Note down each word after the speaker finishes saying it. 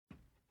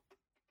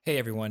Hey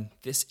everyone,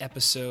 this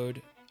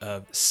episode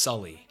of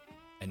Sully,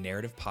 a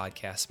narrative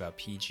podcast about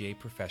PGA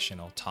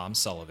professional Tom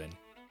Sullivan,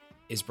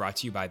 is brought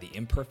to you by The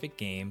Imperfect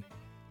Game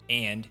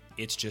and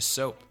It's Just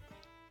Soap.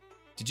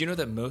 Did you know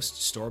that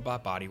most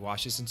store-bought body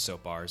washes and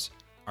soap bars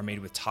are made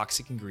with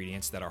toxic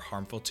ingredients that are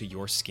harmful to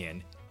your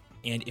skin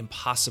and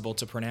impossible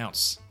to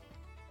pronounce?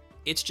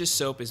 It's Just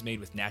Soap is made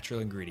with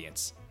natural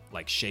ingredients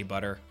like shea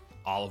butter,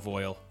 olive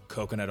oil,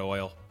 coconut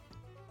oil.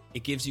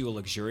 It gives you a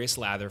luxurious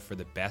lather for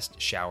the best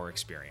shower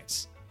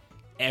experience.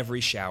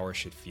 Every shower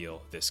should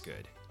feel this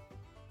good.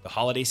 The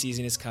holiday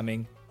season is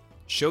coming.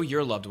 Show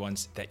your loved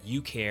ones that you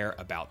care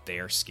about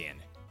their skin.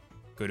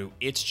 Go to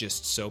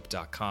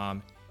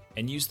itsjustsoap.com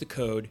and use the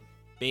code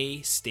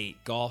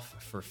BayStateGolf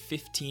for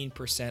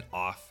 15%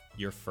 off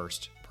your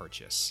first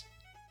purchase.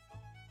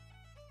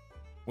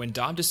 When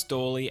Dom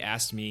Sully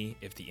asked me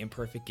if The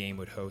Imperfect Game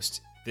would host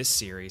this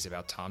series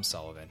about Tom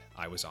Sullivan,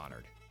 I was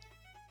honored.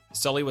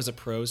 Sully was a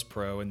pros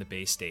pro in the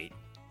Bay State.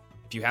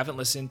 If you haven't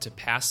listened to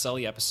past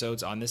Sully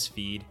episodes on this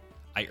feed,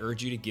 I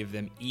urge you to give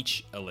them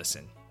each a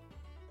listen.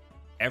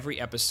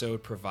 Every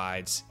episode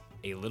provides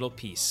a little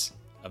piece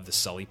of the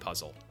Sully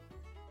puzzle.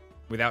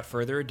 Without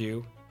further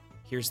ado,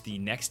 here's the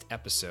next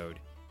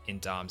episode in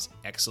Dom's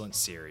excellent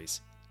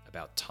series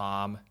about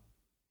Tom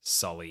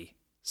Sully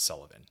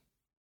Sullivan.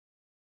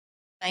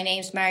 My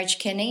name's Marge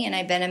Kinney, and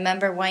I've been a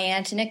member of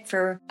Wyantonic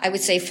for, I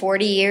would say,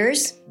 40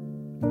 years.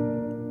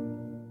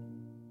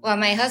 Well,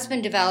 my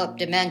husband developed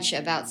dementia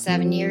about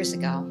 7 years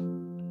ago,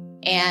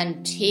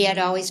 and he had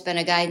always been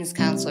a guidance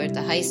counselor at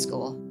the high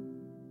school.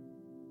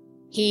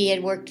 He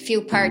had worked a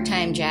few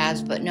part-time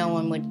jobs, but no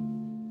one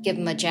would give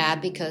him a job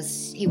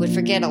because he would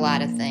forget a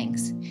lot of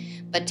things.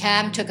 But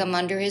Tom took him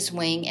under his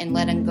wing and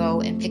let him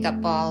go and pick up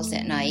balls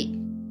at night.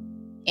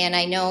 And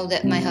I know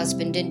that my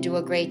husband didn't do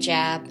a great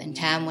job, and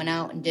Tom went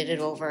out and did it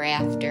over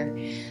after.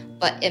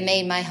 But it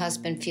made my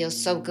husband feel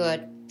so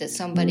good that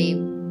somebody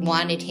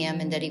wanted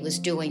him and that he was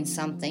doing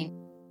something.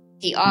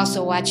 He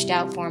also watched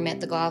out for him at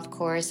the golf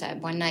course.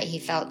 One night he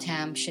felt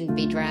Tom shouldn't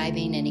be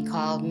driving, and he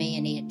called me,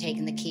 and he had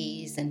taken the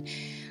keys and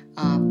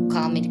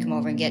called me to come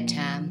over and get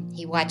Tom.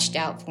 He watched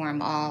out for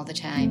him all the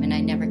time, and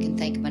I never can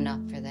thank him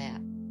enough for that.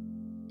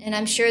 And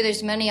I'm sure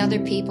there's many other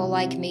people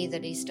like me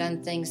that he's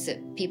done things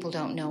that people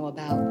don't know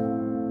about.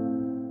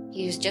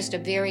 He was just a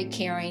very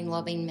caring,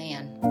 loving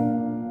man.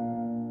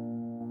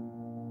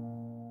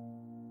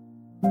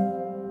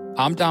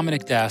 I'm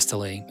Dominic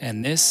Dastily,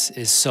 and this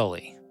is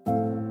Sully,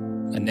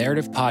 a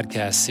narrative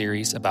podcast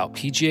series about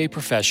PGA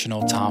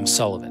professional Tom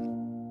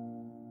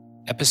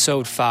Sullivan.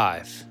 Episode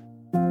 5,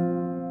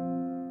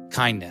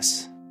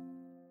 Kindness.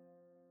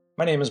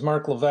 My name is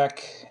Mark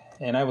Levesque,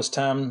 and I was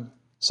Tom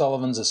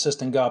Sullivan's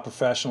assistant golf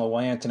professional at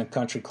Wyantonic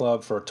Country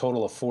Club for a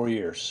total of 4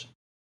 years.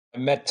 I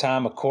met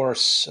Tom, of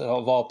course,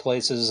 of all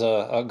places,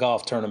 a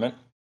golf tournament.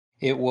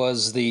 It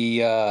was the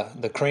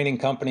Craning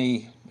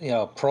Company,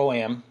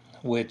 Pro-Am,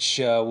 which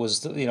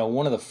was,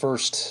 one of the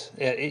first,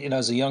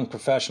 as a young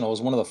professional,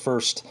 was one of the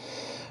first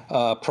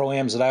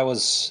Pro-Ams that I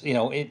was,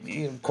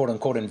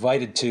 quote-unquote,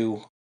 invited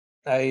to.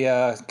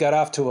 I got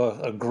off to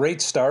a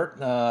great start,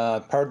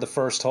 parred the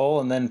first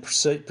hole, and then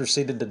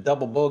proceeded to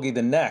double bogey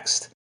the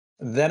next.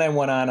 Then I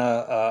went on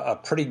a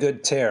pretty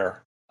good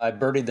tear. I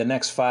birdied the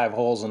next 5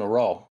 holes in a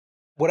row.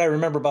 What I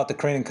remember about the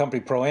Craning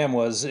Company Pro-Am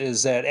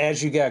is that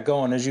as you got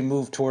going, as you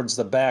moved towards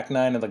the back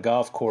 9 of the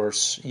golf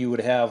course, you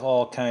would have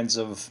all kinds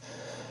of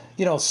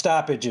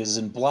stoppages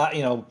and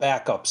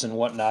backups and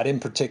whatnot, in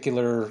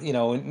particular,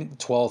 in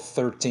 12th,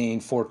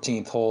 13th,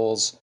 14th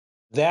holes.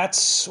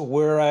 That's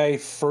where I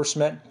first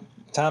met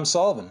Tom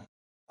Sullivan.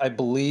 I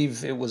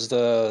believe it was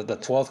the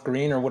 12th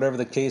green or whatever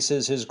the case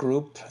is, his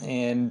group.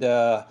 And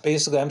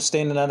basically, I'm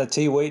standing on the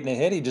tee waiting to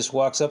hit. He just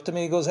walks up to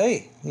me. He goes,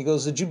 "Hey," he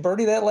goes, "did you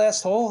birdie that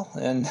last hole?"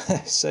 And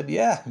I said,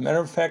 "Yeah, matter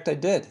of fact, I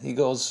did." He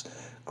goes,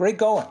 "Great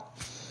going."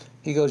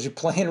 He goes, "You're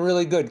playing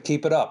really good.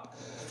 Keep it up."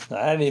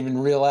 I didn't even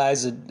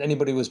realize that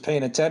anybody was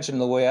paying attention to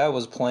the way I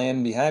was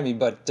playing behind me,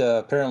 but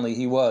apparently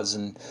he was.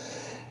 And,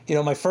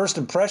 my first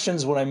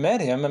impressions when I met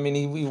him,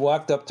 he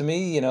walked up to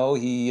me,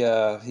 he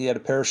had a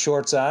pair of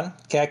shorts on,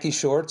 khaki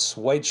shorts,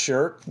 white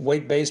shirt,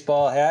 white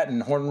baseball hat,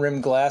 and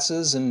horn-rimmed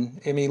glasses. And,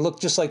 he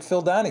looked just like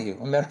Phil Donahue.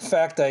 As a matter of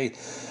fact, I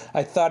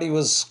thought he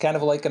was kind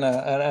of like an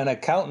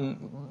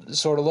accountant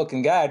sort of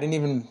looking guy. I didn't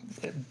even,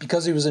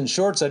 because he was in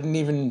shorts, I didn't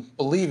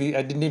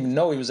even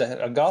know he was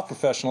a golf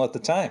professional at the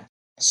time.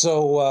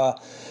 So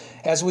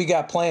as we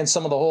got playing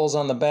some of the holes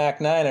on the back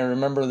 9, I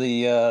remember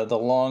the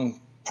long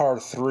par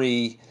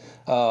 3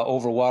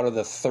 over water,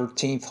 the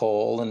 13th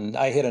hole, and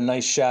I hit a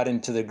nice shot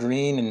into the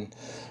green, and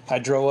I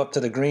drove up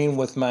to the green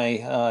with my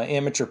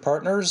amateur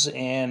partners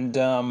and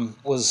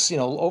was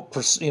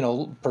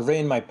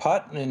purveying my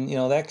putt and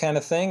that kind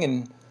of thing.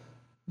 And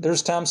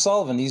there's Tom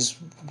Sullivan. He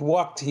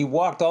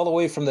walked all the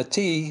way from the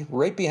tee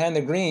right behind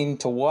the green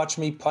to watch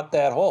me putt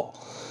that hole.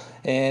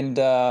 And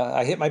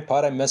I hit my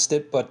putt. I missed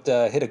it, but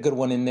hit a good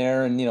one in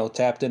there and,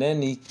 tapped it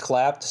in. He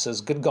clapped,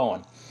 says, "Good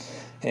going."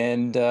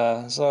 And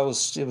so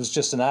it was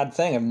just an odd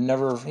thing. I've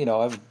never,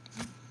 I've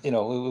it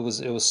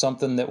was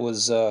something that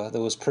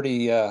was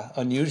pretty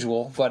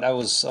unusual. But I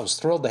was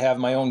thrilled to have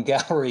my own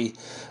gallery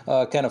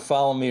kind of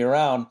follow me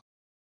around.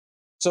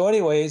 So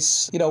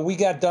anyways, we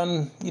got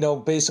done,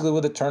 basically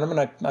with the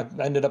tournament. I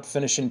ended up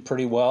finishing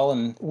pretty well,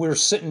 and we were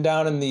sitting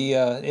down in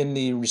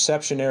the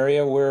reception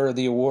area where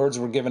the awards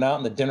were given out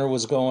and the dinner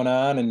was going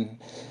on,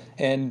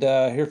 and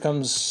here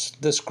comes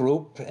this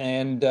group,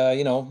 and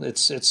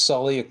it's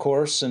Sully, of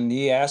course, and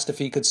he asked if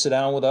he could sit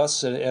down with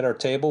us at our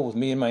table with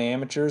me and my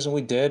amateurs, and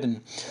we did.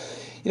 And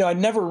I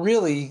never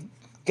really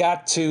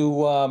got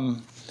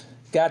to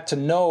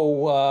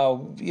know,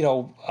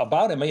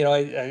 about him. I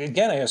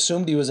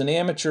assumed he was an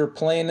amateur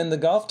playing in the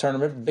golf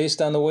tournament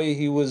based on the way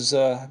he was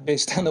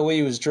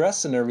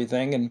dressed and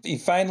everything. And he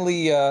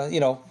finally,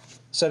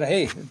 said,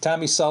 "Hey,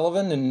 Tommy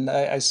Sullivan," and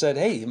I said,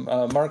 "Hey,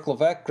 Mark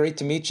Levesque, great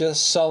to meet you.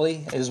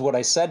 Sully," is what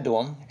I said to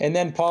him. And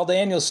then Paul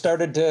Daniels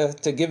started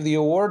to give the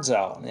awards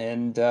out,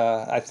 and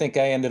I think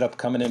I ended up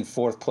coming in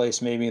fourth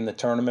place maybe in the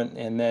tournament,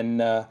 and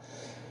then.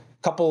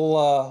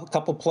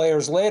 Couple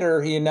players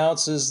later, he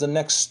announces the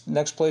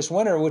next place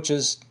winner, which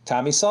is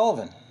Tommy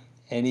Sullivan.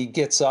 And he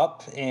gets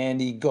up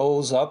and he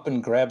goes up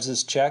and grabs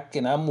his check,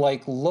 and I'm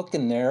like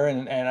looking there,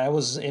 and I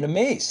was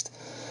amazed.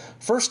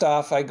 First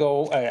off, I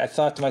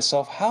thought to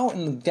myself, how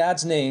in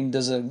God's name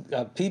does a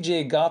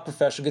PGA golf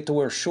professional get to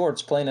wear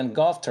shorts playing in a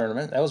golf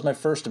tournament? That was my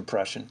first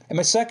impression. And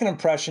my second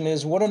impression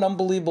is what an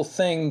unbelievable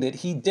thing that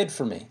he did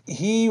for me.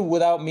 He,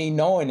 without me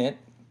knowing it,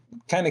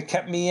 kind of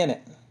kept me in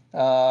it.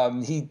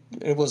 He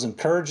was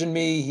encouraging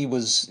me. He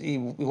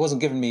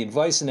wasn't giving me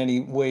advice in any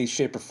way,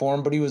 shape, or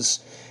form, but he was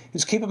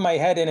keeping my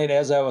head in it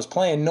as I was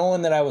playing,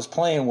 knowing that I was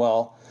playing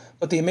well.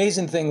 But the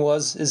amazing thing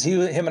is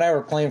him and I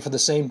were playing for the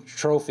same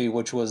trophy,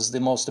 which was the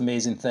most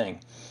amazing thing.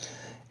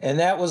 And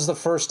that was the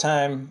first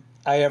time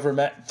I ever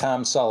met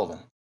Tom Sullivan.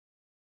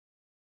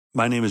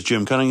 My name is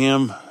Jim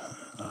Cunningham.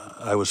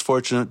 I was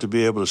fortunate to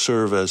be able to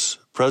serve as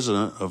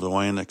president of the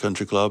Wyandotte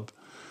Country Club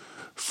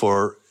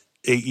for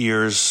 8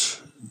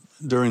 years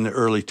during the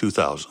early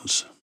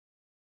 2000s.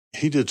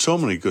 He did so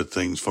many good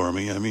things for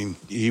me. I mean,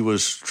 he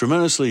was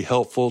tremendously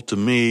helpful to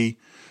me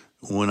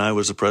when I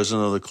was the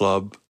president of the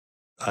club.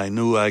 I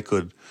knew I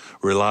could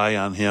rely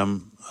on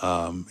him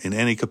in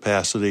any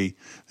capacity,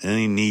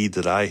 any need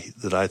that I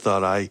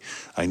thought I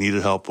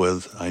needed help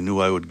with. I knew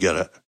I would get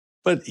it.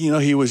 But,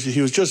 he was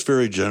just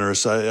very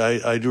generous.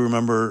 I do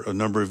remember a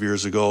number of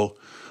years ago,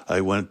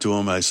 I went to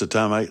him. I said,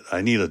 "Tom,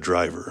 I need a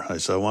driver." I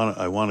said,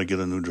 I want to get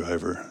a new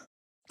driver.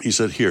 He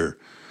said, "Here,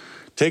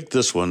 take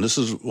this one. This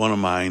is one of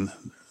mine.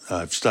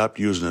 I've stopped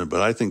using it,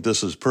 but I think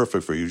this is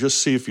perfect for you.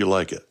 Just see if you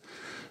like it."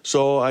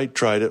 So I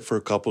tried it for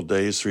a couple of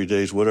days, 3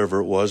 days, whatever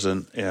it was,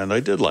 and I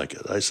did like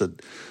it. I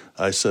said,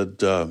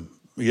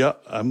 "Yeah,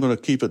 I'm going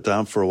to keep it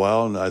down for a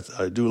while, and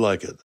I do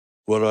like it.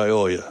 What do I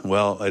owe you?"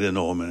 Well, I didn't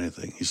owe him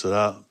anything. He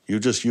said, "You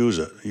just use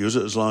it. Use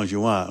it as long as you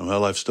want."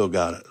 Well, I've still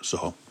got it,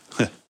 so.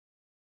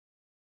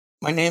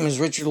 My name is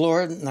Richard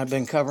Lord, and I've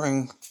been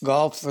covering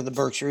golf for the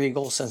Berkshire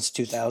Eagles since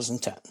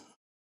 2010.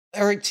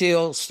 Eric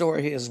Teal's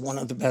story is one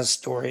of the best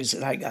stories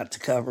that I got to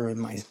cover in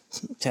my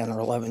 10 or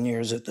 11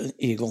 years at the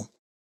Eagle.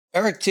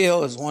 Eric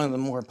Teal is one of the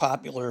more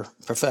popular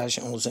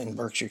professionals in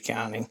Berkshire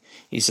County.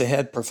 He's the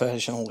head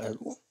professional at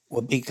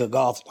Wabika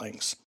Golf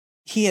Links.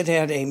 He had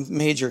a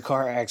major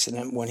car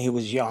accident when he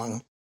was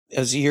young.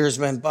 As the years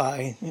went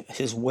by,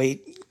 his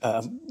weight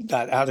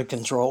got out of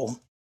control,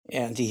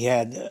 and he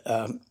had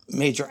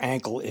major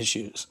ankle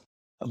issues.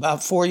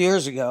 About 4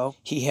 years ago,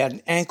 he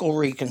had ankle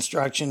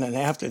reconstruction, and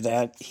after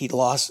that, he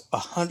lost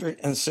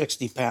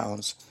 160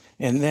 pounds.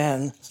 And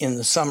then, in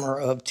the summer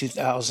of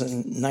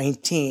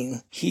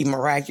 2019, he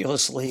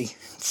miraculously,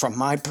 from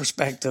my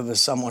perspective as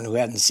someone who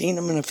hadn't seen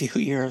him in a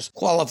few years,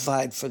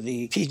 qualified for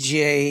the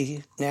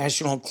PGA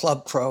National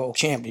Club Pro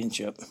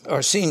Championship,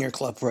 or Senior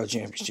Club Pro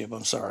Championship,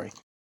 I'm sorry.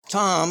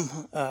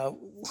 Tom,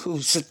 who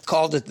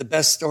called it the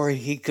best story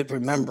he could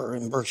remember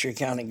in Berkshire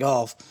County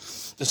golf,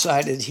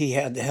 decided he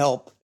had to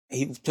help.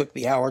 He took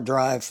the hour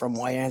drive from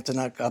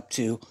Wyandotte up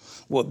to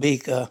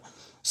Wabika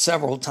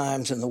several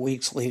times in the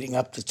weeks leading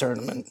up to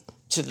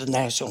the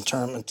national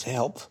tournament to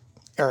help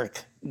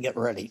Eric get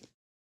ready.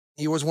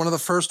 He was one of the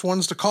first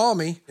ones to call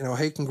me.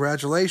 "Hey,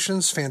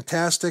 congratulations,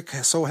 fantastic,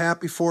 so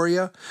happy for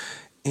you."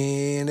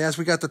 And as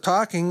we got to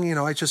talking,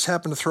 I just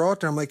happened to throw out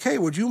there, I'm like, "Hey,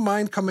 would you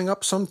mind coming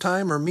up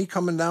sometime, or me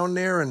coming down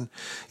there and,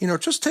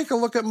 just take a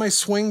look at my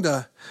swing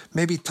to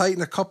maybe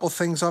tighten a couple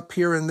things up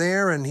here and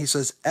there?" And he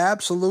says,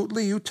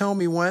 "Absolutely, you tell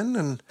me when."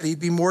 And he'd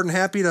be more than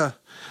happy to,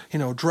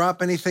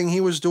 drop anything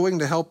he was doing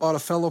to help out a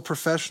fellow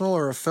professional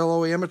or a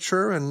fellow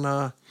amateur.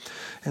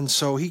 And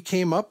so he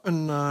came up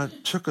and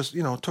took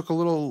a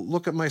little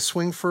look at my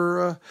swing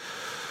for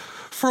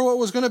what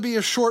was going to be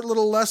a short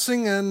little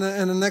lesson, and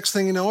the next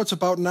thing you know, it's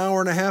about an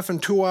hour and a half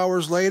and 2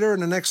 hours later,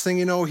 and the next thing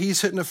you know,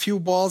 he's hitting a few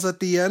balls at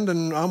the end,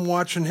 and I'm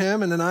watching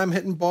him, and then I'm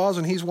hitting balls,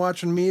 and he's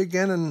watching me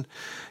again, and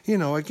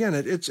again,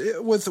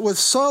 with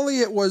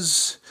Sully, it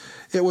was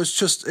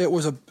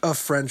a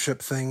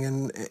friendship thing,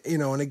 and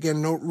and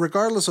again,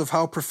 regardless of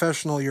how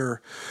professional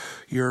your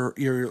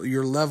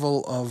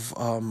level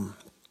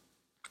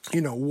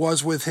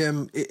was with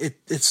him,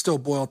 it still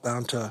boiled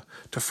down to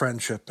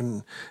friendship,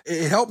 and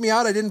it helped me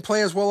out. I didn't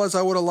play as well as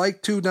I would have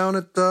liked to down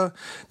at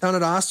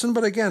Austin,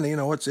 but again,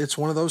 it's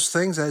one of those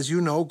things. As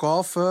you know,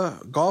 golf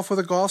with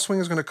a golf swing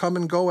is going to come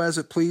and go as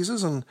it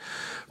pleases,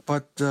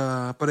 but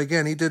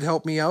again, he did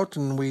help me out,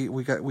 and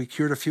we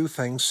cured a few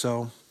things,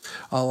 so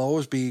I'll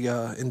always be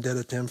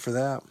indebted to him for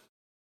that.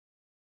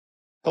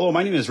 Hello,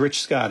 my name is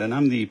Rich Scott, and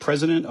I'm the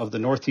president of the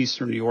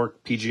Northeastern New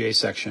York PGA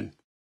section.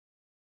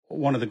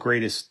 One of the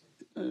greatest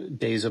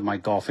days of my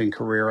golfing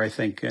career, I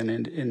think,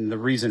 and the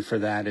reason for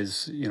that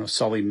is,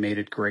 Sully made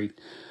it great.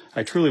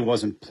 I truly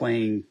wasn't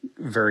playing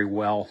very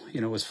well,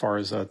 as far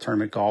as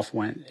tournament golf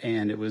went,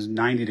 and it was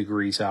 90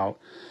 degrees out.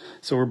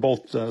 So we're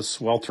both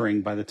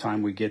sweltering by the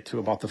time we get to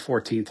about the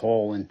 14th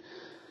hole, and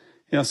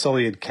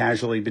Sully had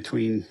casually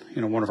between,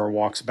 one of our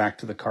walks back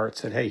to the cart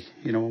said, "Hey,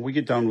 when we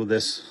get done with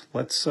this,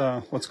 let's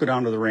go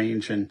down to the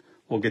range and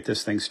we'll get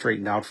this thing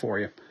straightened out for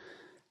you."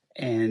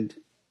 And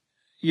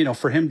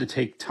for him to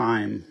take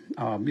time,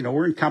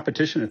 we're in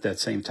competition at that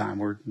same time.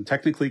 We're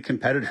technically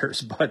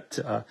competitors, but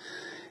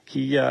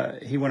he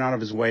went out of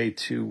his way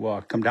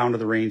to come down to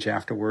the range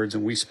afterwards,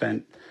 and we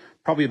spent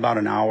probably about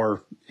an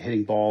hour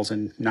hitting balls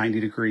in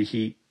 90-degree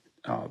heat,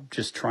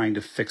 just trying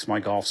to fix my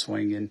golf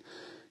swing. And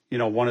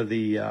one of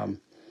the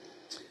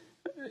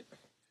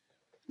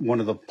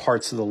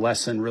parts of the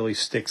lesson really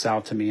sticks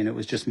out to me, and it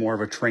was just more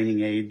of a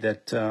training aid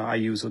that I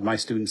use with my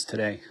students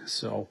today.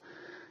 So.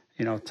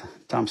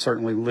 Tom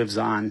certainly lives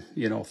on,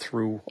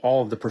 through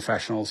all of the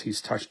professionals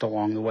he's touched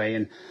along the way.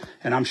 And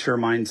I'm sure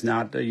mine's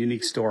not a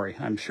unique story.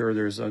 I'm sure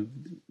there's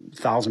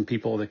 1,000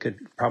 people that could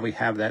probably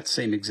have that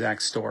same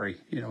exact story.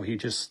 He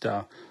just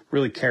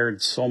really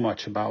cared so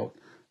much about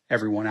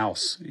everyone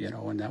else,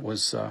 and that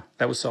was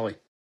Sully.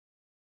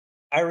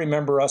 I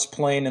remember us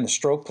playing in the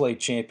Stroke Play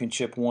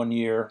Championship one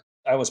year.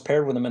 I was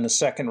paired with him in the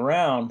second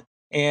round.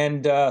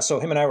 And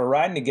so him and I were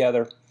riding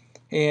together.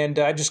 And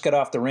I just got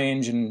off the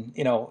range and,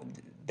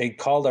 they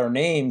called our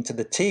name to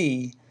the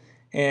tee,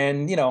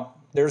 and,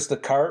 there's the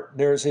cart,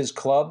 there's his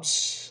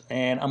clubs,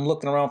 and I'm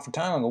looking around for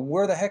Tom. I go,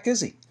 where the heck is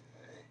he?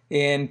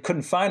 And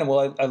couldn't find him.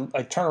 Well,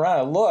 I turn around,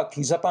 I look,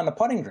 he's up on the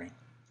putting green.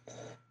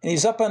 And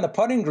he's up on the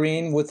putting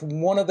green with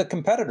one of the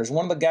competitors,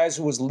 one of the guys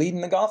who was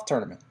leading the golf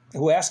tournament,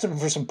 who asked him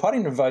for some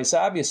putting advice,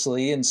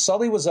 obviously. And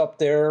Sully was up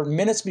there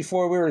minutes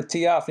before we were to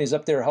tee off, and he's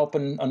up there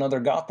helping another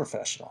golf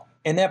professional.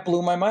 And that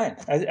blew my mind.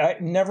 I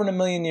never in a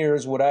million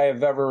years would I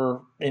have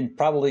ever, and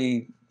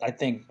probably I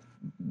think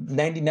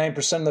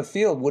 99% of the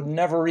field would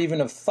never even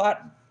have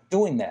thought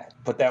doing that.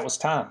 But that was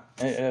Tom.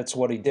 That's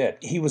what he did.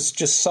 He was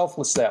just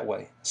selfless that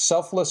way.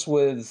 Selfless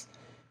with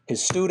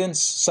his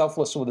students,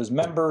 selfless with his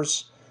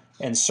members,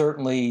 and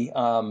certainly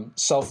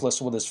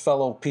selfless with his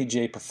fellow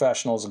PGA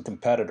professionals and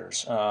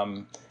competitors.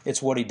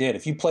 It's what he did.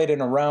 If you played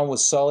in a round with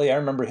Sully, I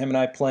remember him and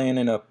I playing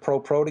in a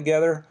pro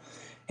together,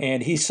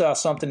 and he saw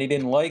something he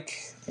didn't like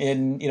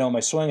in my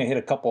swing. I hit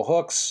a couple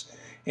hooks,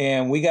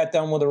 and we got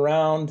done with a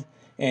round,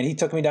 and he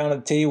took me down to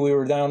the tee. We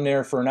were down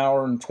there for an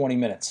hour and 20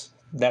 minutes.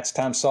 That's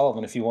Tom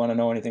Sullivan, if you want to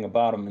know anything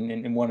about him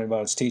and want to know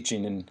about his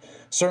teaching. And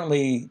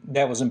certainly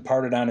that was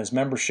imparted on his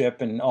membership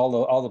and all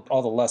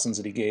the lessons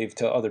that he gave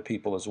to other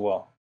people as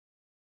well.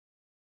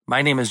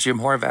 My name is Jim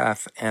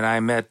Horvath, and I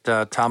met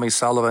Tommy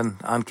Sullivan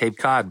on Cape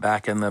Cod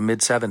back in the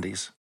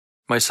mid-'70s.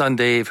 My son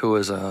Dave, who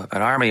was an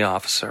Army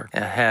officer,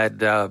 had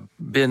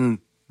been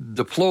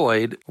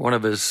deployed, one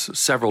of his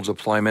several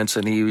deployments,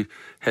 and he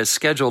has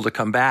scheduled to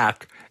come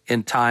back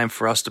in time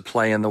for us to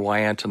play in the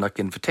Wyandotte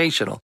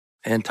Invitational.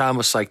 And Tom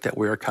was psyched that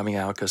we were coming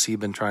out because he'd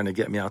been trying to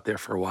get me out there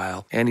for a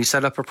while. And he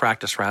set up a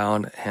practice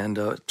round, and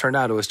it turned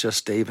out it was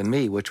just Dave and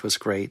me, which was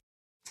great.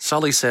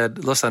 Sully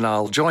said, "Listen,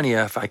 I'll join you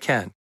if I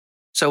can."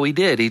 So he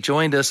did. He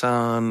joined us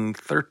on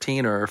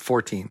 13 or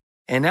 14.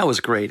 And that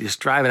was great. He's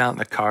driving out in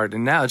the cart,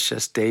 and now it's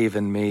just Dave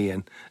and me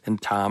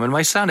and Tom. And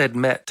my son had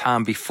met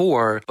Tom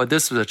before, but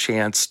this was a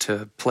chance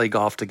to play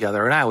golf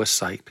together, and I was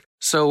psyched.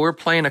 So we're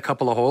playing a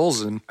couple of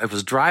holes, and I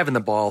was driving the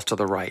ball to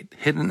the right,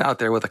 hitting out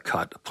there with a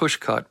cut, push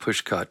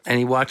cut. And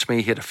he watched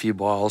me hit a few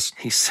balls.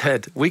 He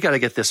said, "We got to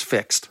get this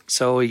fixed."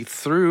 So he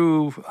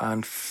threw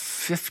on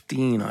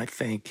 15, I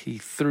think. He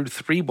threw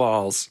 3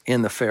 balls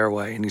in the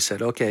fairway, and he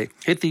said, "Okay,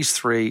 hit these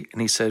 3."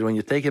 And he said, "When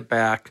you take it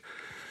back,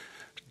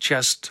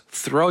 just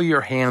throw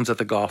your hands at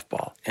the golf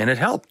ball." And it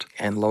helped.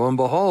 And lo and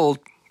behold,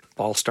 the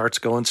ball starts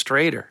going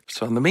straighter.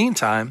 So in the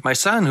meantime, my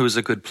son, who's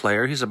a good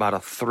player, he's about a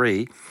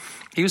 3,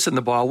 he was hitting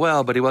the ball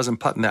well, but he wasn't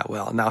putting that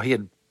well. Now, he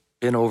had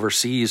been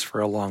overseas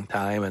for a long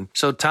time. And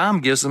so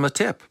Tom gives him a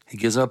tip. He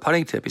gives him a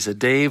putting tip. He said,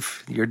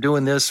 "Dave, you're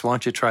doing this. Why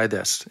don't you try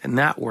this?" And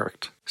that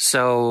worked.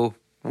 So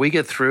we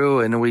get through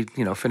and we,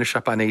 finish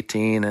up on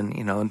 18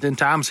 and then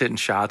Tom's hitting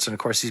shots. And of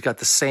course, he's got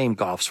the same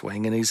golf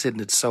swing and he's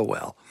hitting it so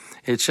well.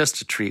 It's just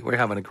a treat. We're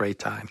having a great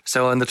time.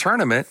 So in the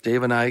tournament,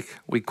 Dave and I,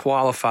 we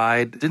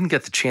qualified, didn't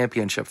get the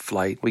championship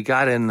flight. We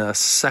got in the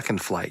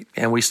second flight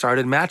and we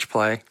started match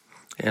play.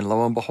 And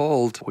lo and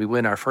behold, we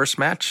win our first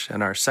match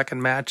and our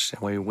second match,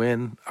 and we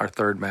win our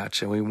third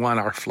match, and we won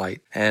our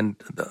flight. And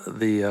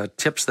the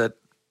tips that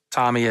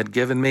Tommy had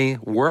given me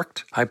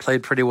worked. I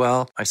played pretty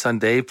well. My son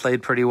Dave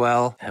played pretty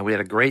well, and we had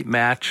a great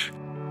match.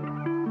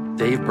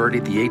 Dave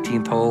birdied the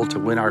 18th hole to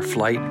win our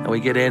flight, and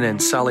we get in,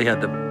 and Sully had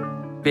the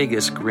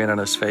biggest grin on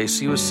his face.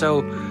 He was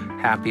so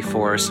happy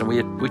for us, and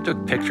we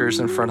took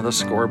pictures in front of the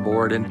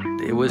scoreboard,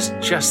 and it was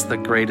just the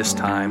greatest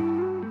time.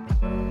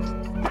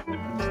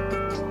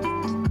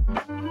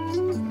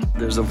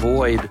 There's a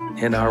void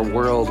in our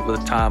world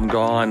with Tom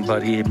gone,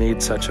 but he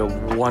made such a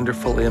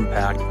wonderful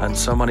impact on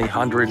so many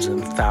hundreds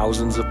and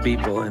thousands of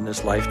people in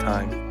his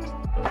lifetime.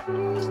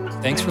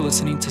 Thanks for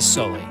listening to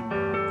Sully,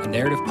 a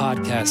narrative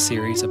podcast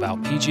series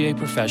about PGA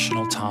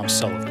professional Tom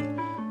Sullivan,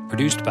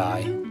 produced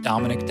by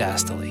Dominic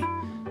Dastily,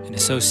 in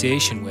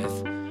association with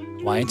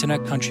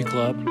Wyandotte Country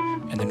Club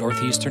and the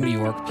Northeastern New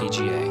York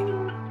PGA.